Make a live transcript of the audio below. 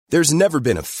There's never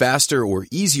been a faster or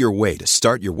easier way to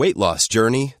start your weight loss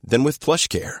journey than with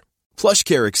PlushCare.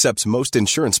 PlushCare accepts most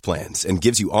insurance plans and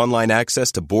gives you online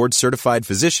access to board-certified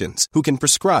physicians who can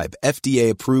prescribe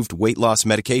FDA-approved weight loss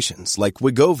medications like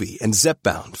Wegovy and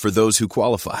Zepbound for those who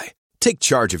qualify. Take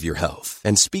charge of your health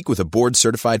and speak with a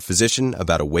board-certified physician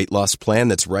about a weight loss plan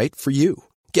that's right for you.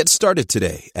 Get started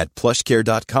today at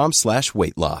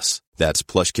plushcare.com/weight loss. That's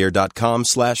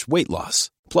plushcare.com/weight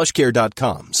loss.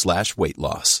 plushcare.com/weight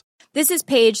loss. This is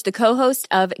Paige, the co-host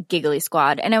of Giggly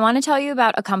Squad, and I want to tell you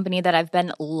about a company that I've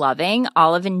been loving,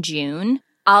 Olive & June.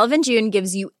 Olive & June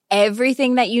gives you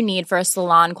everything that you need for a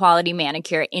salon-quality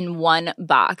manicure in one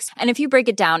box. And if you break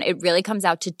it down, it really comes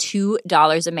out to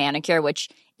 $2 a manicure, which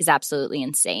is absolutely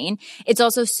insane. It's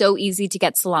also so easy to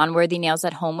get salon-worthy nails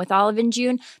at home with Olive &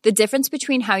 June. The difference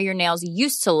between how your nails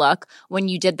used to look when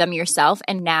you did them yourself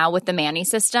and now with the Mani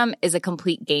system is a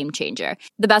complete game changer.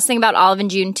 The best thing about Olive &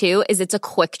 June, too, is it's a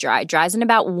quick dry. Dries in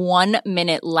about 1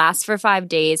 minute, lasts for 5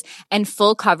 days, and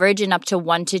full coverage in up to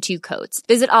 1 to 2 coats.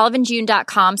 Visit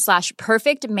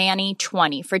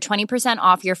oliveandjune.com/perfectmani20 for 20%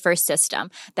 off your first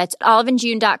system. That's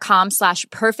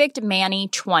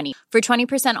oliveandjune.com/perfectmani20 for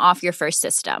 20% off your first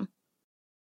system.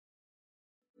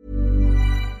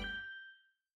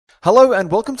 Hello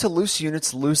and welcome to Loose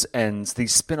Units, Loose Ends, the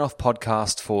spin-off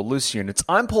podcast for Loose Units.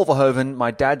 I'm Paul Verhoeven.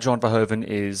 My dad, John Verhoeven,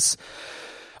 is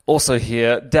also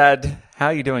here. Dad, how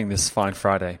are you doing this fine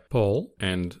Friday? Paul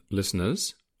and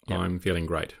listeners, Yep. I'm feeling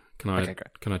great. Okay,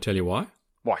 great. Can I tell you why?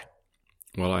 Why?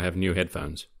 Well, I have new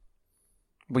headphones.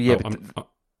 Well, yeah,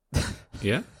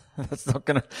 Yeah? that's not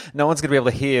gonna. No one's gonna be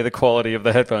able to hear the quality of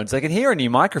the headphones. They can hear a new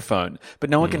microphone, but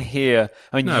no one can hear.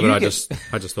 I mean, No, but I just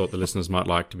thought the listeners might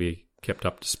like to be kept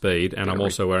up to speed, and I'm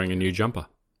also wearing a new jumper.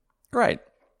 Great.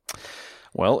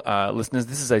 Well, listeners,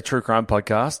 this is a true crime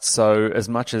podcast, so as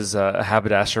much as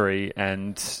haberdashery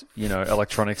and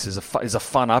electronics is a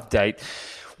fun update,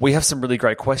 we have some really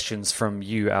great questions from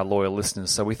you, our loyal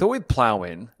listeners. So we thought we'd plow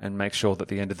in and make sure that at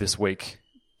the end of this week,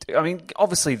 I mean,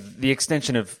 obviously the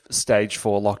extension of stage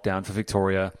 4 lockdown for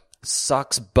Victoria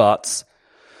sucks butts.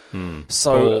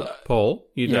 So, Paul,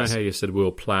 you know yes. how you said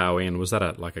we'll plough in? Was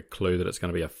that like a clue that it's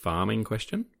going to be a farming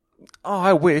question? Oh,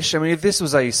 I wish. I mean, if this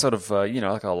was a sort of,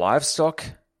 like a livestock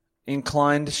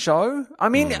inclined show, I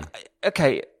mean,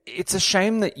 okay, it's a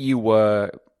shame that you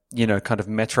were, kind of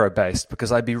metro based,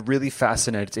 because I'd be really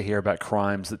fascinated to hear about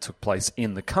crimes that took place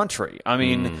in the country. I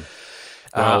mean,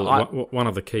 Well, one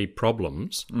of the key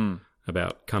problems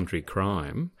about country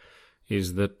crime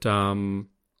is that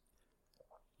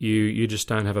you just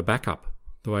don't have a backup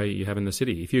the way you have in the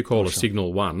city. If you call a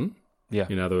Signal 1,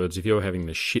 in other words, if you're having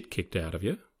the shit kicked out of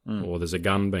you or there's a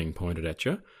gun being pointed at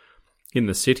you, in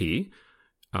the city,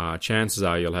 chances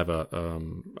are you'll have a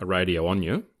radio on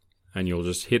you and you'll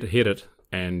just hit it,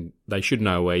 and they should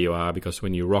know where you are, because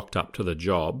when you rocked up to the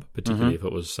job, particularly if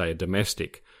it was, say, a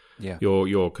domestic,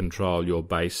 your control, your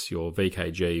base, your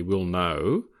VKG will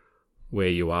know where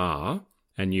you are,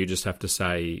 and you just have to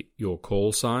say your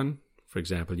call sign. For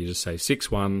example, you just say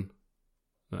 61,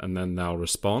 and then they'll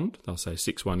respond. They'll say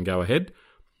 61, go ahead,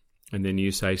 and then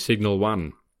you say Signal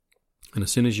 1. And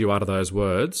as soon as you utter those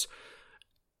words,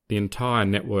 the entire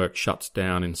network shuts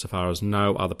down insofar as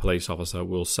no other police officer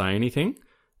will say anything.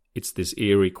 It's this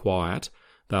eerie quiet.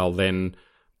 They'll then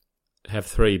have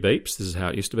 3 beeps. This is how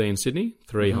it used to be in Sydney,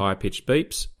 3 high-pitched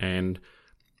beeps. And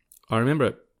I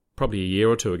remember probably a year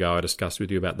or two ago I discussed with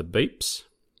you about the beeps.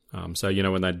 So,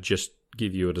 when they just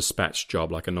give you a dispatch job,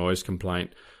 like a noise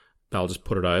complaint, they'll just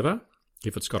put it over.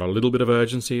 If it's got a little bit of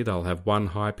urgency, they'll have 1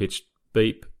 high-pitched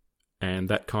beep, and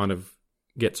that kind of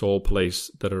gets all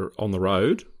police that are on the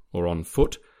road or on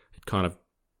foot.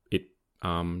 It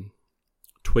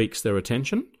tweaks their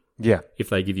attention. Yeah. If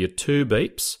they give you 2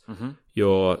 beeps,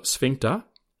 your sphincter,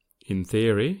 in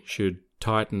theory, should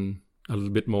tighten a little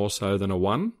bit more so than a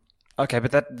 1. Okay,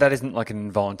 but that isn't like an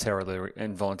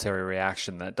involuntary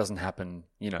reaction. That doesn't happen,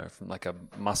 from like a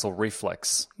muscle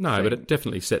reflex. No, thing. but it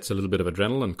definitely sets a little bit of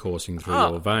adrenaline coursing through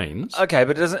your veins. Okay,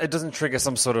 but it doesn't trigger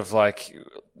some sort of like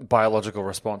biological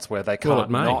response where they can't Well, it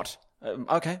may. not.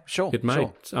 Okay, sure. It may.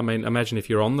 Sure. I mean, imagine if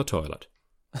you're on the toilet.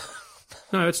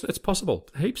 No, it's possible.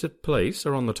 Heaps of police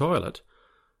are on the toilet.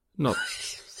 Not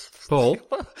Paul.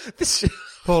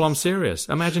 Paul, I'm serious.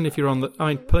 Imagine if you're on the. I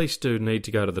mean, police do need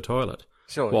to go to the toilet.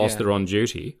 Sure, whilst they're on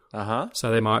duty.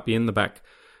 So they might be in the back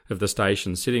of the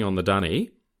station sitting on the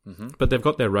dunny, but they've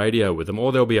got their radio with them,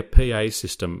 or there'll be a PA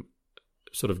system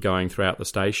sort of going throughout the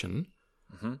station.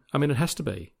 I mean, it has to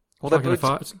be. Well,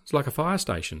 it's like a fire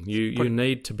station. You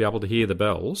need to be able to hear the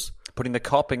bells. Putting the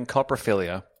cop in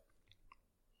coprophilia.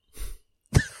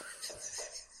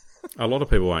 A lot of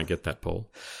people won't get that, Paul.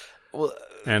 Well,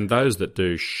 And those that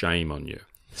do, shame on you.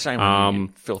 Shame on you,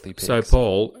 filthy pigs. So,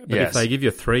 Paul, if they give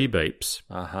you 3 beeps...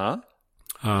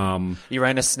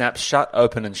 Uranus snaps shut,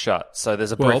 open and shut. So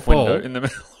there's a brief window in the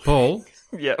middle. Paul?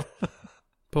 Yeah.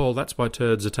 Paul, that's why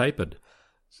turds are tapered.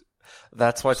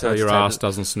 That's why turds are tapered. So your ass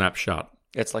doesn't snap shut.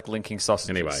 It's like linking sausages.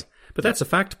 Anyway, but that's a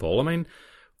fact, Paul. I mean,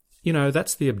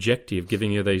 that's the objective,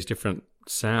 giving you these different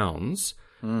sounds.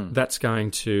 That's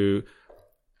going to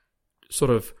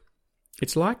sort of...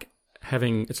 It's like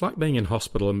being in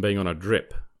hospital and being on a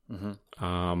drip.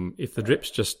 If the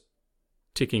drip's just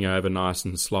ticking over nice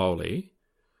and slowly,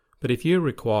 but if you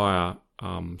require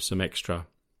some extra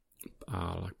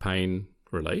like pain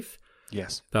relief,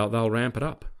 yes, they'll ramp it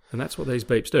up, and that's what these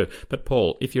beeps do. But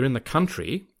Paul, if you're in the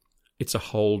country, it's a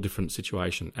whole different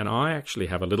situation. And I actually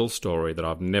have a little story that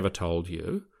I've never told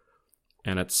you,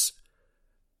 and it's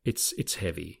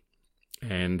heavy,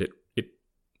 and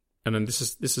and then this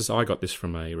is I got this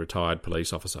from a retired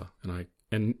police officer,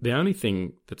 and the only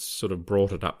thing that's sort of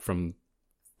brought it up from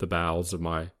the bowels of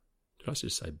my... Did I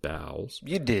just say bowels?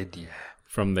 You did, yeah.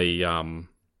 From the...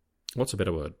 what's a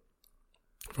better word?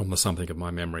 From the something of my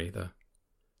memory.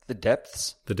 The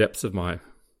depths? The depths of my...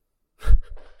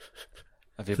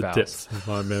 of your bowels. The depths of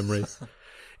my memory.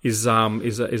 is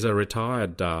a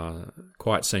retired,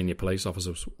 quite senior police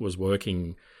officer was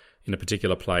working in a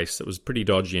particular place that was pretty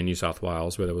dodgy in New South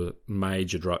Wales, where there were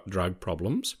major drug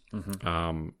problems.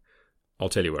 I'll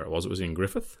tell you where it was. It was in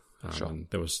Griffith. Sure. And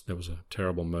there was a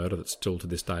terrible murder that's still to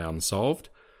this day unsolved.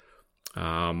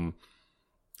 And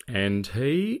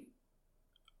he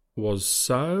was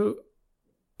so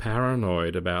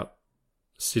paranoid about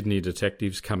Sydney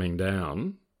detectives coming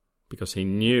down because he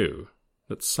knew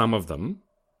that some of them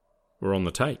were on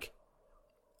the take.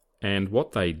 And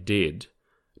what they did...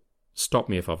 Stop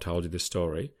me if I've told you this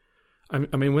story. I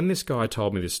mean, when this guy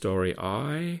told me this story,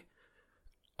 I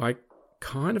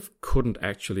kind of couldn't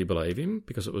actually believe him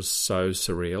because it was so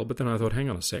surreal. But then I thought, hang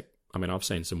on a sec. I mean, I've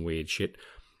seen some weird shit.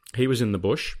 He was in the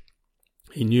bush.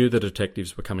 He knew the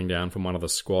detectives were coming down from one of the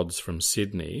squads from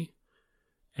Sydney.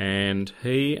 And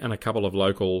he and a couple of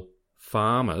local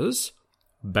farmers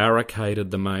barricaded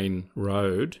the main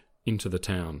road into the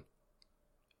town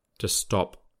to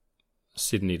stop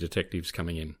Sydney detectives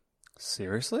coming in.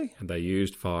 Seriously? And they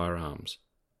used firearms.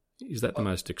 Is that the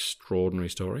most extraordinary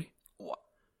story? What?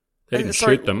 They didn't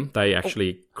shoot them. They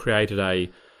actually created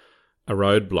a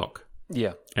roadblock.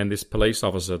 Yeah. And this police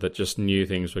officer that just knew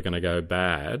things were going to go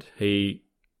bad, he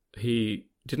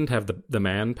didn't have the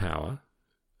manpower.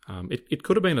 It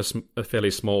could have been a fairly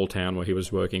small town where he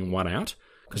was working one out,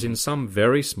 because in some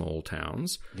very small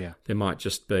towns, there might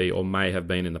just be, or may have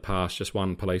been in the past, just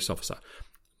one police officer.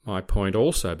 My point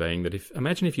also being that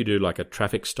imagine if you do like a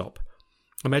traffic stop.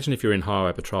 Imagine if you're in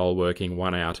highway patrol working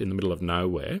one out in the middle of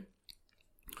nowhere,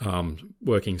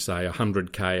 working, say,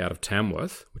 100k out of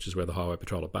Tamworth, which is where the highway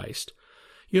patrol are based.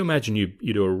 You imagine you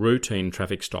do a routine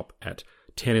traffic stop at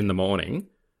 10 in the morning,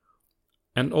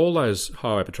 and all those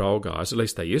highway patrol guys, at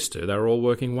least they used to, they were all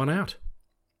working one out.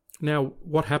 Now,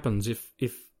 what happens if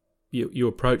you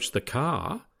approach the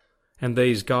car and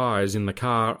these guys in the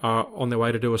car are on their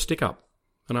way to do a stick-up?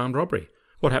 An armed robbery.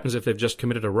 What happens if they've just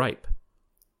committed a rape?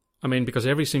 I mean, because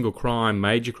every single crime,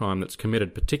 major crime that's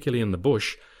committed, particularly in the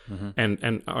bush,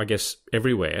 and I guess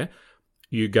everywhere,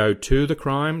 you go to the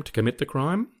crime to commit the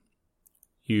crime,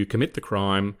 you commit the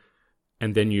crime,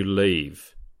 and then you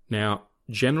leave. Now,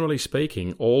 generally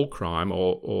speaking, all crime,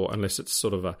 or unless it's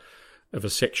sort of a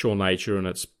sexual nature and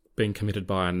it's being committed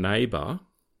by a neighbour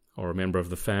or a member of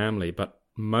the family, but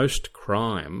most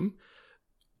crime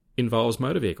involves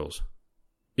motor vehicles.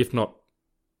 If not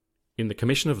in the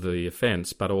commission of the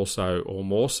offence, but also, or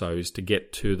more so, is to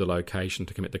get to the location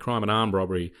to commit the crime. An armed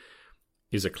robbery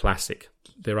is a classic.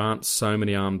 There aren't so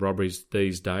many armed robberies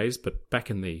these days, but back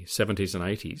in the 70s and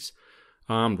 80s,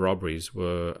 armed robberies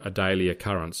were a daily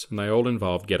occurrence, and they all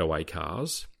involved getaway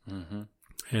cars.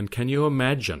 And can you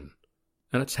imagine?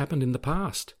 And it's happened in the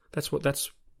past. That's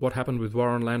what happened with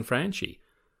Warren Lanfranchi.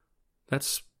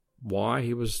 That's why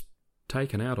he was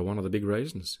taken out, or one of the big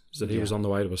reasons, is that he was on the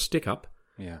way to a stick-up,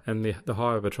 and the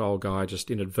highway patrol guy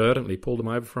just inadvertently pulled him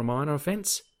over for a minor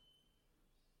offence.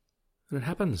 And it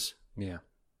happens. Yeah.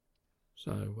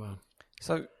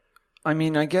 So, I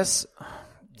mean, I guess,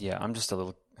 I'm just a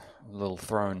little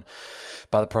thrown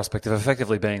by the prospect of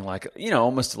effectively being like,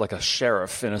 almost like a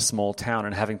sheriff in a small town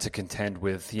and having to contend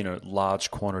with,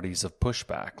 large quantities of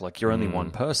pushback. Like, you're only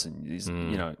one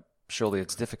person. Surely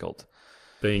it's difficult.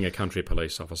 Being a country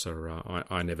police officer,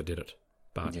 I never did it.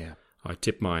 But I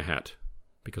tip my hat,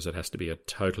 because it has to be a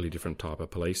totally different type of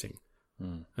policing.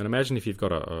 And imagine if you've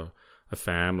got a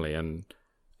family, and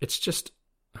it's just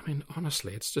I mean,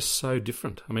 honestly, it's just so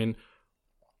different. I mean,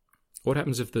 what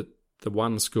happens if the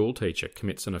one school teacher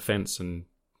commits an offence and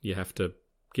you have to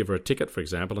give her a ticket, for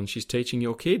example, and she's teaching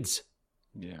your kids?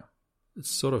 Yeah. It's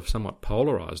sort of somewhat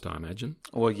polarised, I imagine.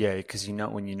 Well, yeah, because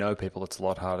when you know people, it's a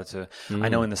lot harder to... I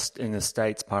know in the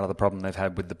States, part of the problem they've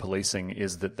had with the policing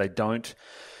is that they don't...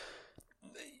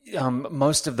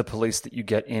 most of the police that you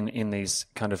get in these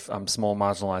kind of small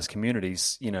marginalised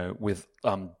communities, with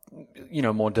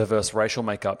more diverse racial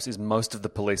makeups, is most of the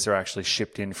police are actually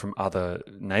shipped in from other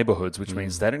neighbourhoods, which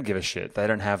means they don't give a shit. They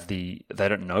don't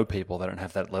know people. They don't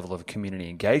have that level of community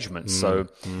engagement. So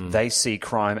they see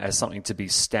crime as something to be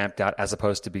stamped out, as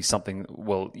opposed to be something.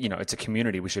 Well, it's a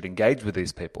community. We should engage with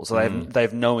these people. So they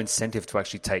have no incentive to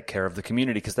actually take care of the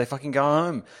community because they fucking go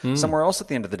home somewhere else at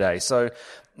the end of the day. So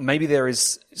maybe there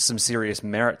is some serious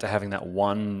merit to having that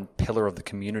one pillar of the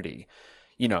community.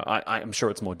 I'm sure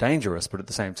it's more dangerous, but at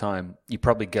the same time, you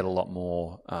probably get a lot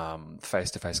more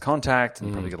face-to-face contact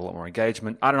and probably get a lot more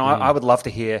engagement. I don't know. I would love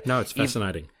to hear. No, it's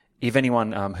fascinating. If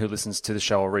anyone who listens to the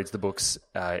show or reads the books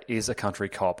is a country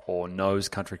cop or knows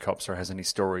country cops or has any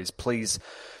stories, please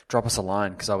drop us a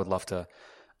line because I would love to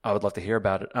hear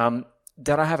about it.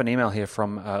 Dad, I have an email here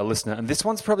from a listener, and this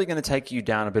one's probably going to take you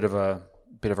down a bit of a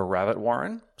rabbit,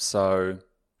 Warren. So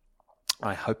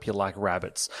I hope you like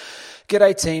rabbits.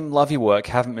 G'day team, love your work,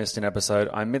 haven't missed an episode.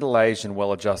 I'm middle-aged and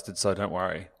well-adjusted, so don't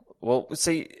worry. Well,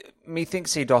 see,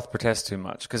 methinks he doth protest too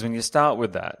much, because when you start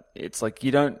with that, it's like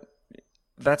you don't...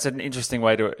 That's an interesting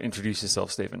way to introduce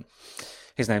yourself, Stephen.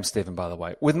 His name's Stephen, by the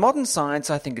way. With modern science,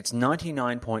 I think it's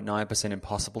 99.9%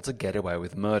 impossible to get away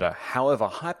with murder. However,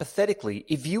 hypothetically,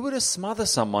 if you were to smother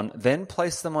someone, then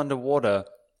place them underwater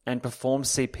and perform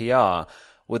CPR,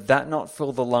 would that not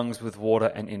fill the lungs with water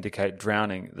and indicate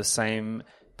drowning? The same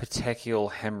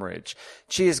petechial hemorrhage.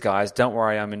 Cheers, guys. Don't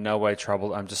worry, I'm in no way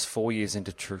troubled. I'm just 4 years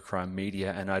into true crime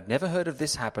media, and I'd never heard of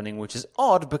this happening, which is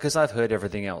odd because I've heard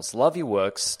everything else. Love your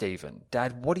work, Stephen.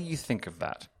 Dad, what do you think of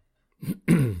that?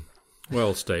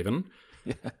 Well, Stephen.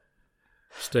 Yeah.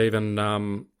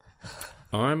 Stephen,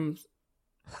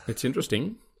 it's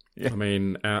interesting. Yeah. I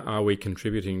mean, are we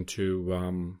contributing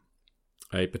to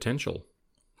a potential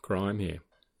crime here?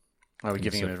 Are we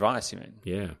giving him advice, you mean?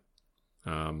 Yeah.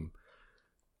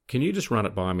 Can you just run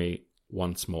it by me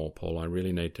once more, Paul? I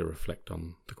really need to reflect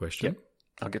on the question. Yep.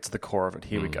 I'll get to the core of it.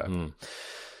 Here we go.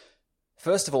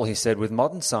 First of all, he said, with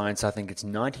modern science, I think it's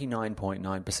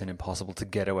 99.9% impossible to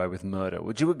get away with murder.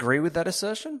 Would you agree with that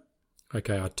assertion?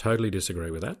 Okay, I totally disagree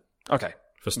with that. Okay.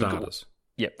 For starters.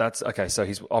 Yeah, that's okay. So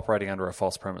he's operating under a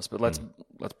false premise, but let's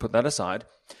put that aside.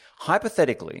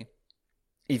 Hypothetically,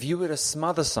 if you were to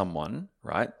smother someone,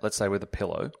 right, let's say with a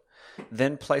pillow,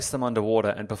 then place them underwater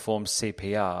and perform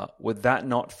CPR, would that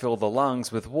not fill the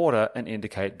lungs with water and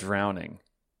indicate drowning?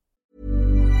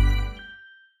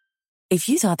 If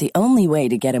you thought the only way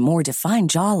to get a more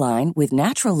defined jawline with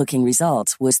natural-looking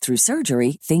results was through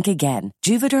surgery, think again.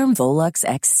 Juvederm Volux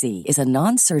XC is a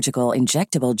non-surgical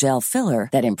injectable gel filler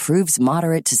that improves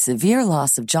moderate to severe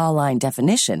loss of jawline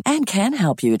definition and can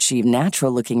help you achieve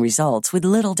natural-looking results with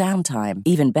little downtime.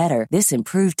 Even better, this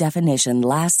improved definition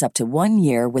lasts up to 1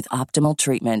 year with optimal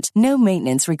treatment. No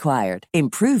maintenance required.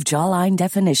 Improve jawline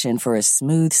definition for a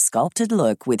smooth, sculpted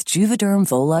look with Juvederm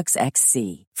Volux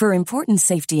XC. For important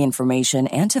safety information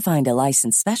and to find a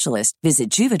licensed specialist, visit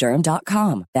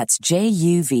Juvederm.com. That's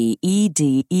Juvederm.com.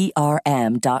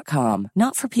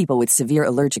 Not for people with severe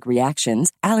allergic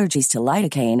reactions, allergies to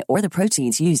lidocaine, or the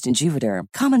proteins used in Juvederm.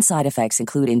 Common side effects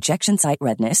include injection site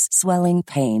redness, swelling,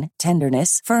 pain,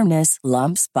 tenderness, firmness,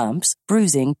 lumps, bumps,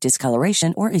 bruising,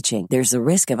 discoloration, or itching. There's a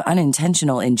risk of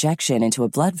unintentional injection into a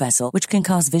blood vessel, which can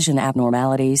cause vision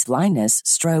abnormalities, blindness,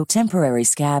 stroke, temporary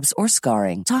scabs, or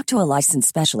scarring. Talk to a licensed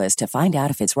specialist to find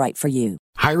out if it's right for you.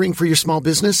 Hiring for your small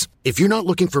business? If you're not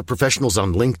looking for professionals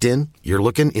on LinkedIn, you're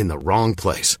looking in the wrong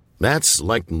place. That's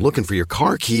like looking for your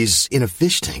car keys in a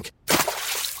fish tank.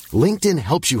 LinkedIn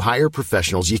helps you hire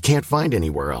professionals you can't find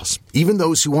anywhere else, even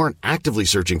those who aren't actively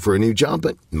searching for a new job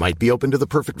but might be open to the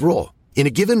perfect role. In a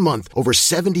given month, over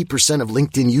 70% of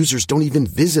LinkedIn users don't even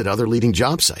visit other leading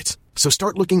job sites. So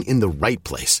start looking in the right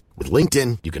place. With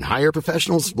LinkedIn, you can hire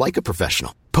professionals like a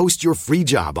professional. Post your free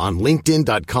job on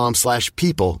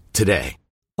linkedin.com/people today.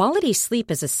 Quality sleep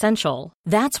is essential.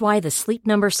 That's why the Sleep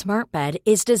Number Smart Bed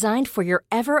is designed for your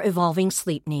ever-evolving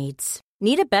sleep needs.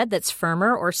 Need a bed that's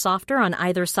firmer or softer on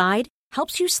either side?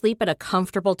 Helps you sleep at a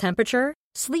comfortable temperature?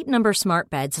 Sleep Number Smart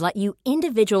Beds let you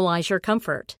individualize your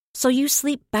comfort, so you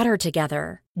sleep better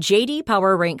together. J.D.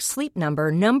 Power ranks Sleep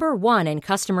Number number 1 in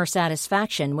customer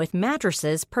satisfaction with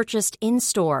mattresses purchased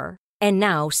in-store. And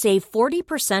now save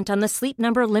 40% on the Sleep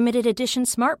Number Limited Edition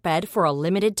Smart Bed for a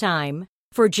limited time.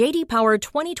 For JD Power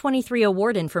 2023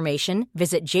 award information,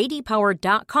 visit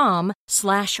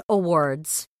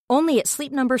jdpower.com/awards. Only at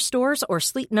Sleep Number stores or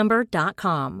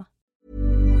sleepnumber.com.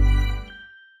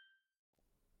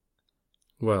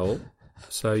 Well,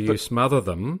 so you smother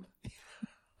them.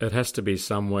 It has to be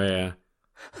somewhere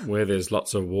where there's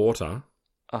lots of water.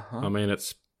 I mean,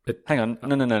 Hang on.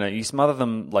 No. You smother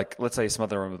them, like, let's say you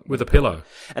smother them with a pillow.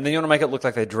 And then you want to make it look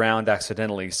like they drowned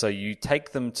accidentally. So you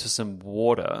take them to some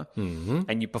water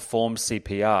and you perform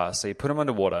CPR. So you put them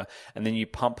underwater and then you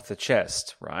pump the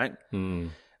chest, right?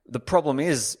 The problem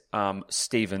is,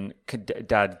 Stephen,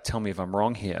 Dad, tell me if I'm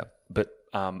wrong here, but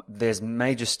there's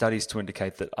major studies to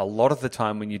indicate that a lot of the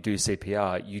time when you do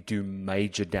CPR, you do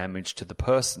major damage to the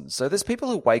person. So there's people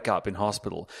who wake up in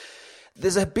hospital.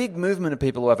 There's a big movement of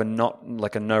people who have a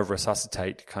no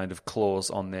resuscitate kind of clause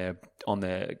on their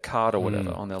card or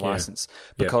whatever, on their license,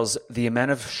 because the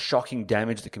amount of shocking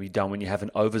damage that can be done when you have an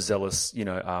overzealous,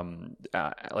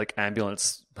 like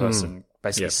ambulance person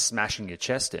basically smashing your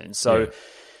chest in. So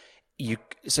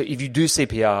so if you do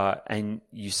CPR and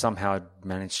you somehow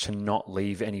manage to not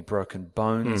leave any broken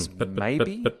bones, but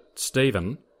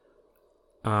Stephen,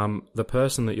 the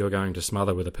person that you're going to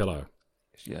smother with a pillow.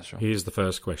 Yeah, sure. Here's the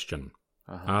first question.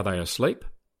 Are they asleep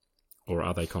or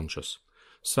are they conscious?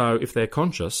 So if they're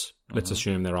conscious, let's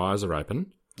assume their eyes are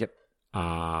open. Yep.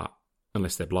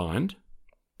 Unless they're blind.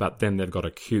 But then they've got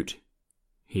acute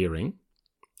hearing,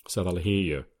 so they'll hear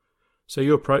you. So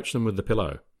you approach them with the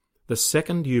pillow. The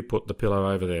second you put the pillow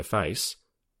over their face,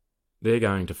 they're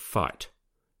going to fight.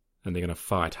 And they're going to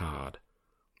fight hard.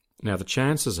 Now, the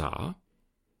chances are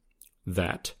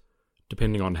that,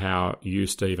 depending on how you,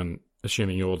 Stephen,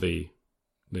 assuming you're the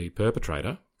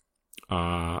perpetrator,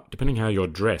 depending how you're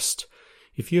dressed,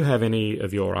 if you have any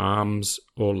of your arms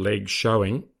or legs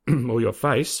showing, or your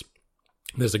face,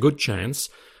 there's a good chance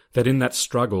that in that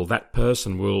struggle, that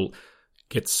person will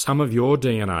get some of your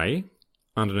DNA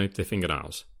underneath their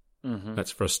fingernails. That's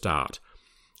for a start.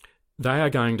 They are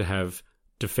going to have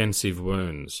defensive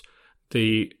wounds.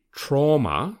 The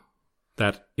trauma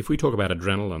that, if we talk about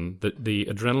adrenaline, the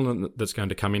adrenaline that's going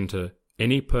to come into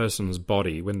any person's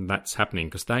body when that's happening,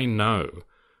 because they know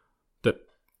that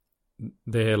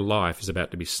their life is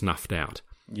about to be snuffed out.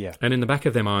 Yeah. And in the back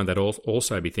of their mind, they'd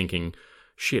also be thinking,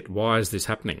 shit, why is this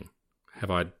happening?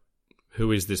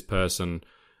 Who is this person?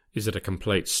 Is it a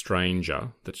complete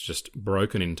stranger that's just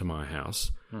broken into my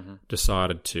house,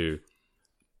 decided to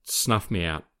snuff me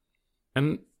out?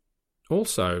 And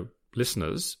also,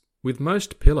 listeners, with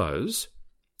most pillows,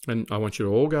 and I want you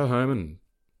to all go home and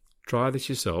try this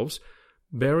yourselves,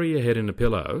 bury your head in a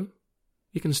pillow,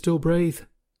 you can still breathe.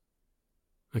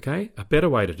 Okay? A better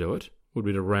way to do it would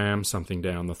be to ram something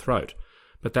down the throat.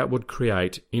 But that would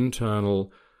create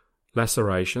internal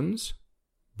lacerations,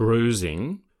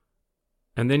 bruising,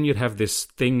 and then you'd have this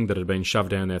thing that had been shoved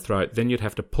down their throat. Then you'd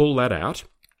have to pull that out.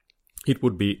 It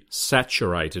would be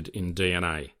saturated in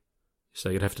DNA. So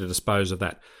you'd have to dispose of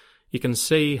that. You can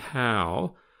see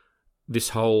how this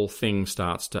whole thing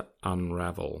starts to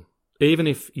unravel. Even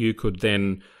if you could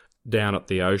then, down at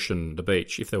the ocean, the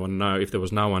beach, if there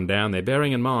was no one down there,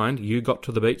 bearing in mind you got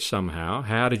to the beach somehow,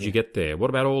 how did you get there? What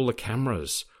about all the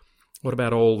cameras? What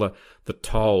about all the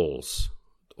tolls?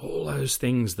 All those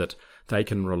things that they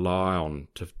can rely on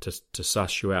to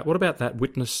suss you out. What about that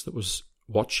witness that was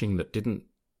watching that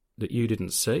you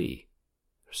didn't see?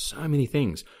 There's so many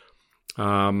things.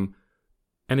 And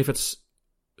if it's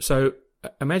so,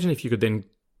 imagine if you could then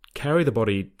carry the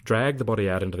body, drag the body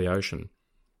out into the ocean,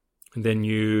 and then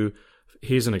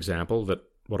here's an example that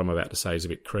what I'm about to say is a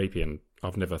bit creepy, and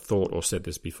I've never thought or said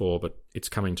this before, but it's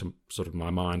coming to sort of my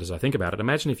mind as I think about it.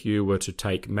 Imagine if you were to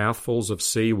take mouthfuls of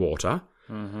seawater,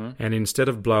 and instead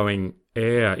of blowing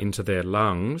air into their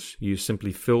lungs, you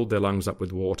simply filled their lungs up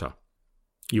with water.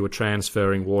 You were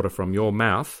transferring water from your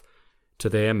mouth to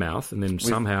their mouth, and then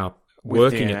somehow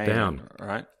working it down.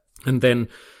 Right. And then,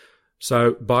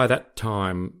 so by that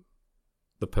time,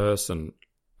 the person,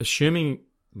 assuming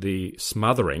the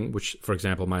smothering, which, for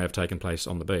example, may have taken place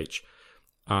on the beach,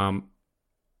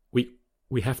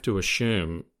 we have to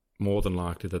assume more than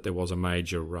likely that there was a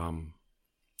major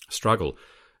struggle,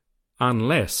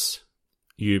 unless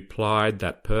you plied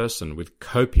that person with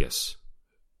copious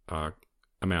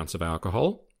amounts of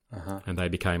alcohol and they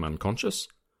became unconscious,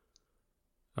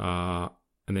 and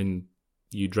then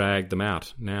you dragged them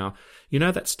out. Now, you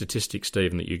know that statistic,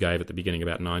 Stephen, that you gave at the beginning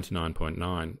about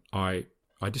 99.9? I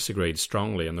disagreed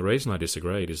strongly, and the reason I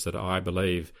disagreed is that I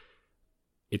believe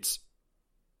it's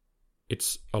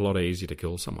a lot easier to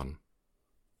kill someone.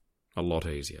 A lot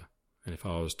easier. And if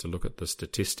I was to look at the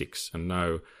statistics and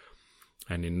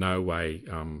in no way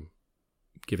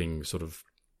giving sort of,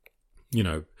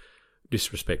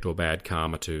 disrespect or bad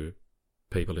karma to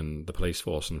people in the police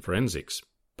force and forensics.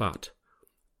 But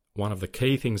one of the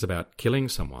key things about killing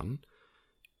someone,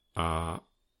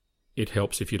 it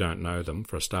helps if you don't know them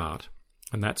for a start.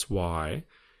 And that's why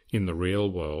in the real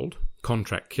world,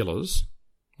 contract killers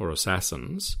or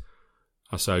assassins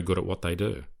are so good at what they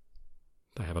do.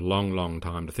 They have a long, long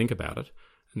time to think about it,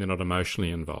 and they're not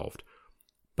emotionally involved.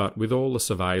 But with all the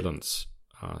surveillance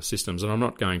systems, and I'm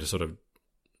not going to sort of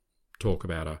talk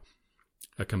about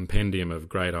a compendium of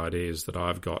great ideas that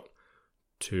I've got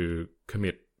to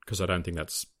commit, because I don't think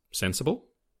that's sensible.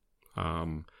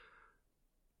 But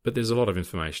there's a lot of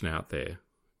information out there.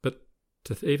 But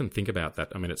to even think about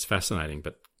that, I mean, it's fascinating,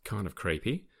 but kind of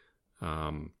creepy.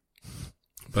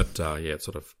 It's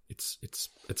sort of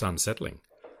it's unsettling,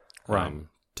 right?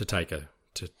 To take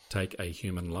a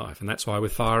human life, and that's why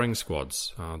with firing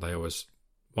squads,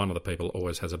 one of the people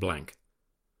always has a blank.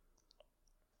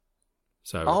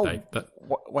 So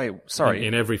wait, sorry.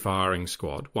 In every firing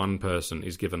squad, one person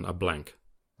is given a blank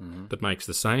that makes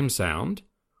the same sound,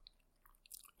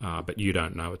 but you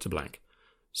don't know it's a blank.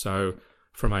 So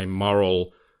from a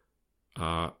moral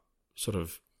sort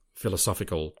of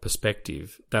philosophical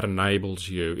perspective, that enables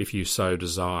you, if you so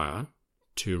desire,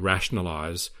 to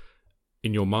rationalise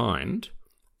in your mind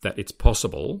that it's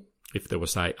possible, if there were,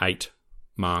 say, 8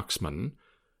 marksmen,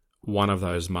 one of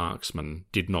those marksmen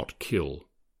did not kill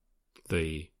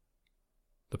the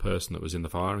person that was in the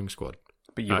firing squad.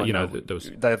 But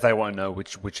they won't know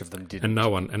which of them didn't. And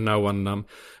no one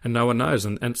knows.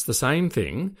 And it's the same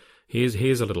thing.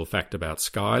 Here's a little fact about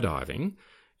skydiving,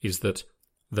 is that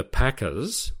the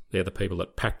packers, they're the people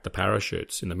that pack the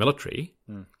parachutes in the military.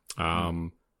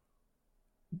 Do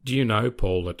you know,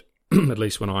 Paul, that at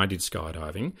least when I did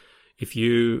skydiving, if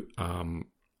you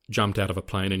jumped out of a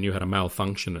plane and you had a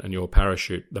malfunction and your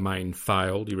parachute, the main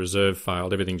failed, your reserve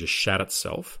failed, everything just shat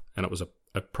itself, and it was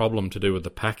a problem to do with the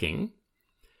packing,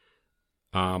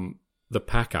 the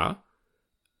packer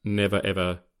never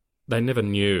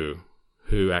knew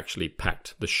who actually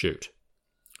packed the chute.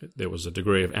 There was a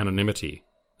degree of anonymity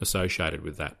associated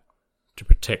with that to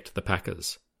protect the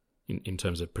packers in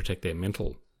terms of protect their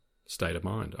mental state of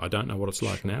mind. I don't know what it's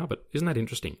like now, but isn't that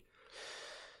interesting?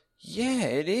 Yeah,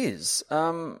 it is.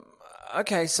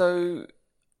 Okay, so,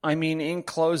 I mean, in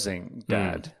closing,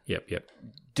 Dad, Yep.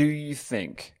 Do you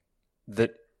think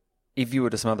that if you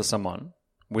were to smother someone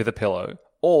with a pillow,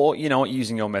 or,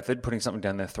 using your method, putting something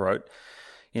down their throat,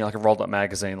 like a rolled-up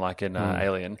magazine like in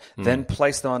Alien, then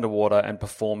place them underwater and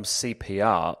perform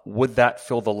CPR, would that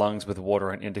fill the lungs with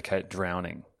water and indicate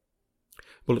drowning?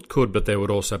 Well, it could, but there would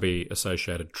also be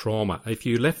associated trauma. If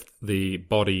you left the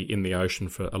body in the ocean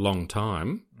for a long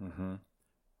time,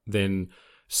 then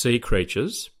sea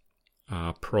creatures,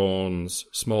 prawns,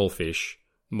 small fish,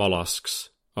 mollusks,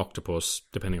 octopus,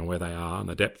 depending on where they are and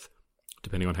the depth,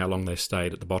 depending on how long they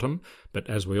stayed at the bottom. But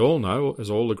as we all know, as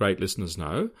all the great listeners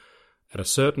know, at a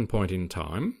certain point in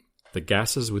time, the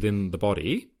gases within the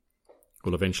body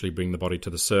will eventually bring the body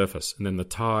to the surface, and then the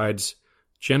tides,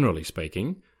 generally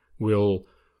speaking, will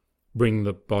bring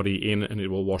the body in and it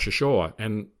will wash ashore.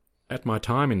 And at my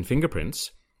time in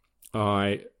fingerprints,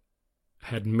 I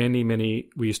had many,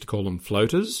 we used to call them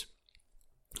floaters.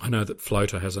 I know that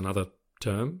floater has another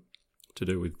term to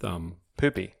do with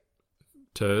poopy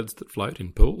turds that float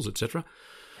in pools, etc.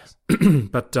 Yes.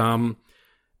 But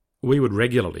we would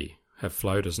regularly have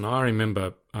floaters, and I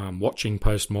remember watching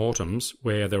post-mortems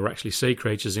where there were actually sea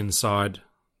creatures inside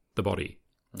the body.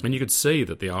 And you could see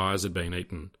that the eyes had been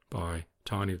eaten by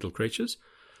tiny little creatures.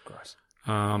 Gross.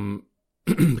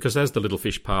 Because as the little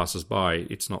fish passes by,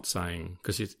 it's not saying,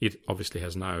 because it obviously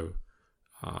has no,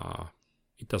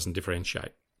 it doesn't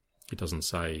differentiate. It doesn't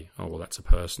say, oh, well, that's a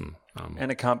person.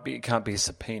 And it can't be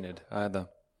subpoenaed either.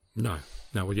 No,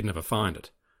 well, you'd never find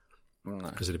it. No.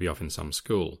 Because it'd be off in some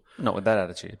school. Not with that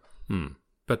attitude.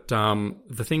 But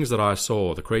the things that I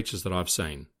saw, the creatures that I've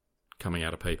seen coming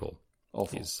out of people,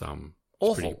 awful. Is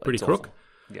awful. Pretty crook.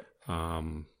 Yeah.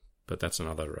 But that's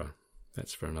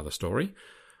that's for another story.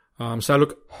 So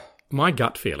look, my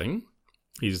gut feeling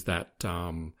is that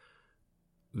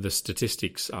the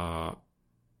statistics are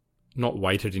not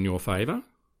weighted in your favour,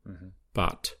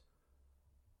 but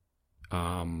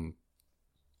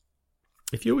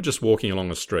if you were just walking along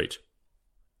a street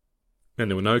and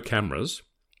there were no cameras,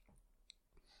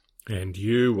 and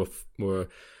you were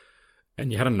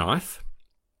and you had a knife,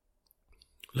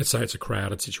 let's say it's a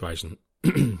crowded situation,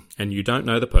 and you don't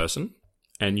know the person,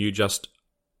 and you just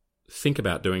think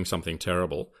about doing something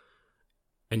terrible,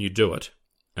 and you do it,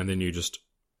 and then you just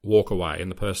walk away and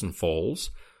the person falls,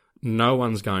 no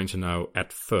one's going to know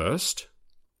at first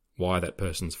why that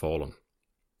person's fallen.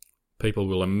 People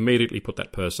will immediately put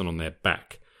that person on their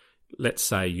back. Let's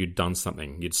say you'd done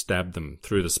something, you'd stabbed them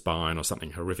through the spine or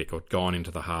something horrific, or gone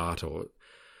into the heart,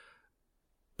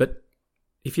 But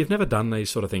if you've never done these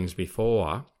sort of things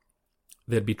before,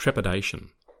 there'd be trepidation.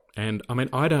 And, I mean,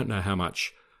 I don't know how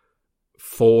much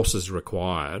force is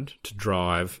required to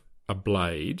drive a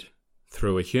blade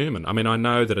through a human. I mean, I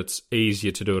know that it's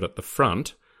easier to do it at the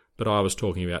front, but I was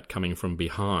talking about coming from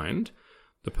behind.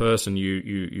 The person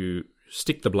you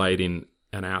stick the blade in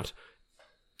and out,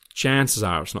 chances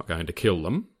are it's not going to kill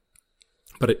them.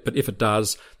 But if it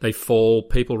does, they fall,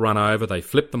 people run over, they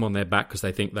flip them on their back because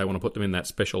they think they want to put them in that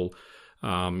special,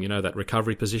 that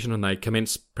recovery position,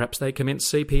 and perhaps they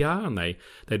commence CPR, and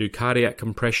they do cardiac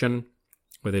compression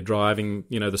where they're driving,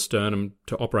 the sternum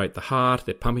to operate the heart,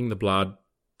 they're pumping the blood,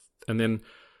 and then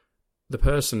the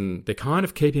person, they're kind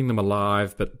of keeping them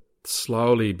alive, but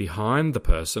slowly behind the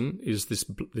person is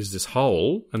this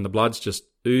hole, and the blood's just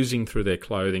oozing through their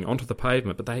clothing onto the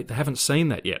pavement, but they haven't seen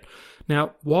that yet.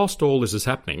 Now, whilst all this is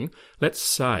happening, let's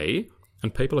say,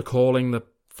 and people are calling the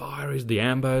fire, the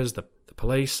ambos, the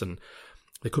police, and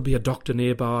there could be a doctor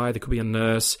nearby, there could be a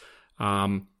nurse.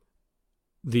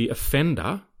 The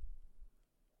offender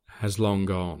has long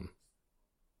gone,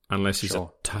 unless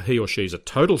he or she's a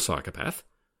total psychopath,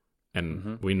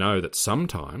 and we know that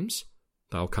sometimes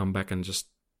they'll come back and just,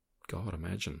 God,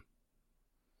 imagine,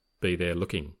 be there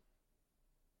looking.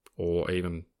 Or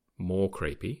even more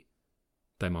creepy,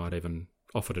 they might even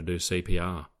offer to do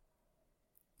CPR.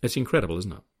 It's incredible,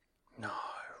 isn't it? No.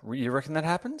 You reckon that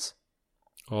happens?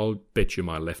 I'll bet you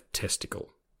my left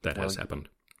testicle has happened.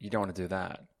 You don't want to do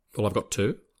that. Well, I've got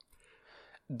two.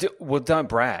 Don't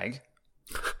brag.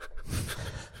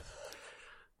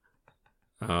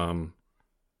 Yeah.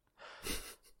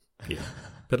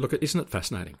 But look, isn't it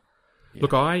fascinating? Yeah.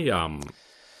 Look,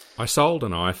 I sold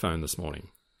an iPhone this morning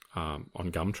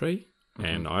on Gumtree,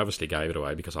 and I obviously gave it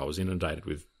away because I was inundated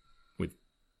with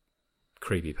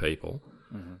creepy people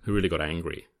who really got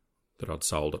angry that I'd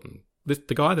sold it. And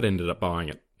the guy that ended up buying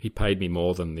it, he paid me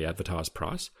more than the advertised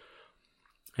price,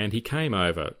 and he came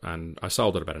over, and I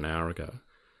sold it about an hour ago,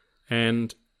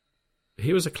 and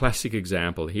he was a classic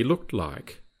example. He looked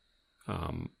like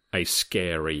a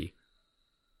scary,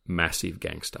 massive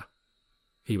gangster.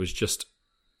 He was just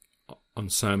on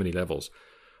so many levels.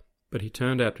 But he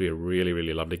turned out to be a really,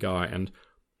 really lovely guy, and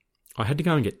I had to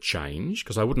go and get change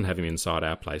because I wouldn't have him inside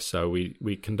our place. So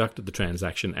we conducted the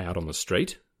transaction out on the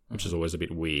street, which is always a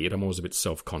bit weird. I'm always a bit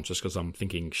self-conscious because I'm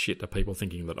thinking, shit, are people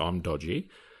thinking that I'm dodgy,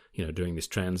 doing this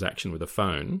transaction with a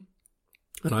phone?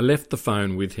 And I left the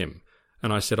phone with him,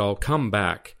 and I said, I'll come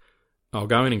back. I'll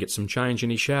go in and get some change.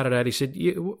 And he shouted out, he said,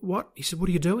 what? He said, what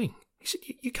are you doing? He said,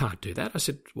 you can't do that. I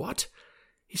said, what?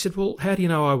 He said, well, how do you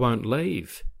know I won't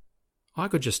leave? I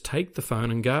could just take the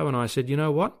phone and go. And I said, you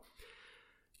know what?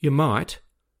 You might,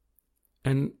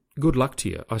 and good luck to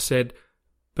you. I said,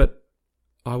 but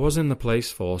I was in the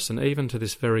police force, and even to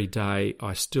this very day,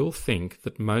 I still think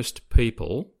that most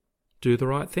people do the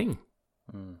right thing.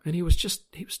 And he was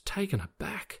taken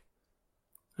aback.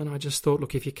 And I just thought,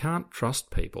 look, if you can't trust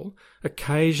people,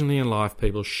 occasionally in life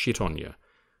people shit on you.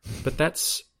 But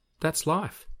that's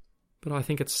life. But I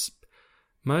think it's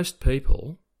most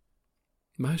people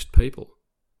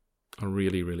are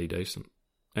really, really decent.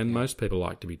 And most people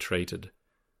like to be treated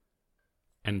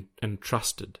and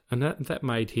trusted. And that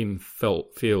made him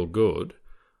feel good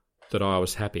that I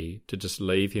was happy to just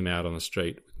leave him out on the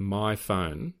street with my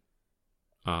phone.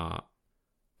 But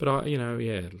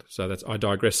so I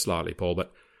digress slightly, Paul,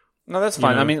 but... No, that's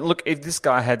fine. I mean, look, if this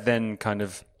guy had then kind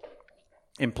of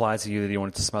implied to you that he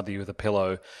wanted to smother you with a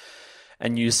pillow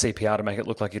and use CPR to make it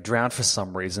look like you drowned for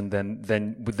some reason,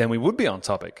 then we would be on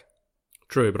topic.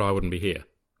 True, but I wouldn't be here.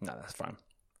 No, that's fine.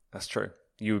 That's true.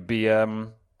 You would be,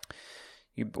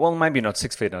 maybe not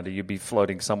 6 feet under. You'd be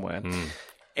floating somewhere.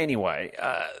 Anyway,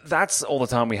 that's all the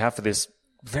time we have for this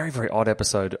very, very odd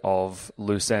episode of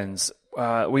Loose Ends.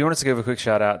 We wanted to give a quick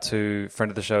shout out to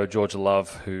friend of the show, Georgia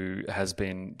Love, who has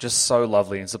been just so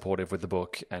lovely and supportive with the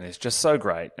book and is just so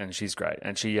great. And she's great.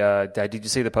 And she, Dad, did you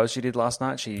see the post she did last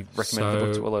night? She recommended the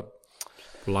book to Willa.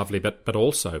 Lovely. But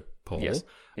also, Paul, yes.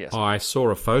 I saw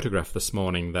a photograph this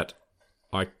morning that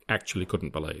I actually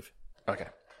couldn't believe. Okay.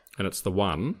 And it's the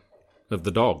one of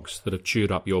the dogs that have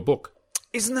chewed up your book.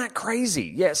 Isn't that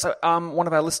crazy? Yeah, so one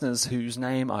of our listeners, whose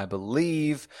name I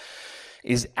believe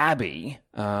is Abby,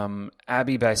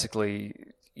 Abby basically,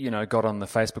 got on the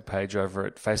Facebook page over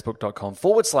at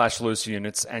facebook.com/loose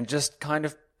units and just kind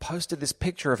of posted this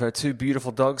picture of her two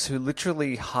beautiful dogs who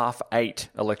literally half ate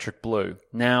Electric Blue.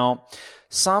 Now,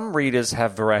 some readers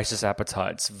have voracious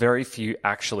appetites. Very few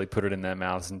actually put it in their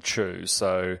mouths and chew.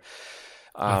 So,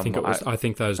 I think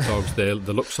those dogs, the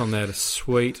looks on their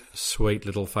sweet, sweet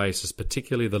little faces,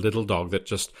 particularly the little dog that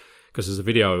just, because there's a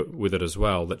video with it as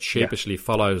well, that sheepishly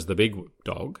follows the big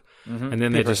dog, and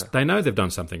then they know they've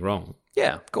done something wrong.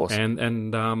 Yeah, of course.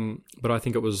 But I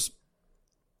think it was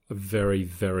a very,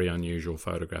 very unusual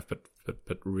photograph,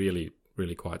 but really,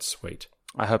 really quite sweet.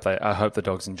 I hope the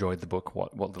dogs enjoyed the book,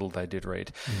 what little they did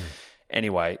read.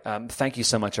 Anyway, thank you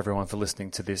so much, everyone, for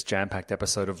listening to this jam-packed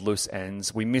episode of Loose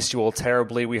Ends. We miss you all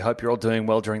terribly. We hope you're all doing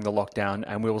well during the lockdown,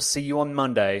 and we will see you on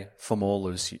Monday for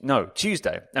more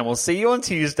Tuesday. And we'll see you on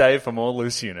Tuesday for more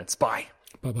Loose Units. Bye.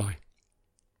 Bye-bye.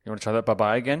 You want to try that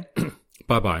bye-bye again?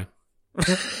 Bye-bye.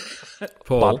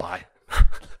 Paul. Bye-bye.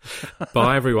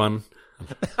 Bye, everyone.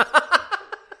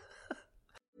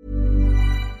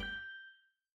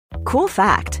 Cool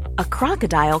fact, a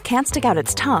crocodile can't stick out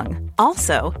its tongue.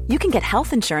 Also, you can get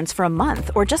health insurance for a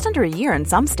month or just under a year in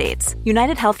some states.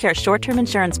 United Healthcare short-term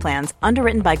insurance plans,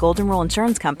 underwritten by Golden Rule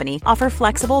Insurance Company, offer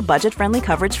flexible, budget-friendly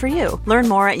coverage for you. Learn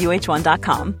more at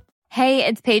uh1.com. Hey,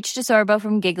 it's Paige DeSorbo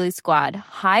from Giggly Squad.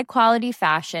 High quality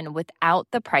fashion without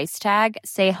the price tag.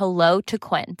 Say hello to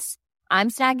Quince. I'm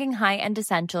snagging high-end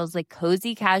essentials like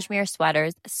cozy cashmere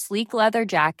sweaters, sleek leather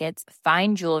jackets,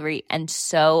 fine jewelry, and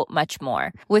so much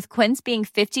more. With Quince being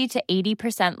 50 to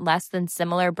 80% less than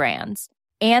similar brands.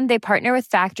 And they partner with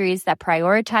factories that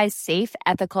prioritize safe,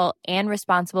 ethical, and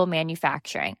responsible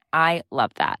manufacturing. I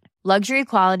love that. Luxury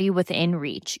quality within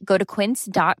reach. Go to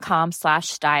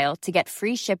quince.com/style to get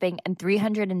free shipping and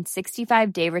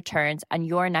 365-day returns on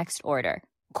your next order.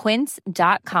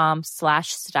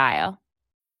 Quince.com/style.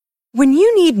 When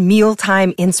you need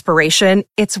mealtime inspiration,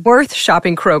 it's worth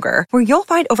shopping Kroger, where you'll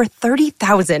find over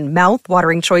 30,000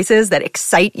 mouth-watering choices that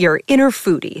excite your inner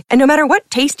foodie. And no matter what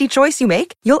tasty choice you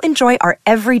make, you'll enjoy our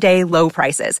everyday low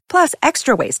prices, plus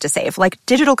extra ways to save, like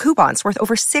digital coupons worth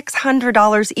over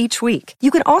 $600 each week. You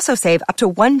can also save up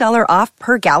to $1 off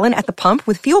per gallon at the pump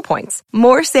with fuel points.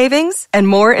 More savings and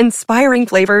more inspiring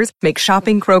flavors make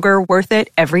shopping Kroger worth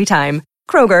it every time.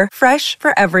 Kroger, fresh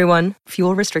for everyone.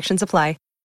 Fuel restrictions apply.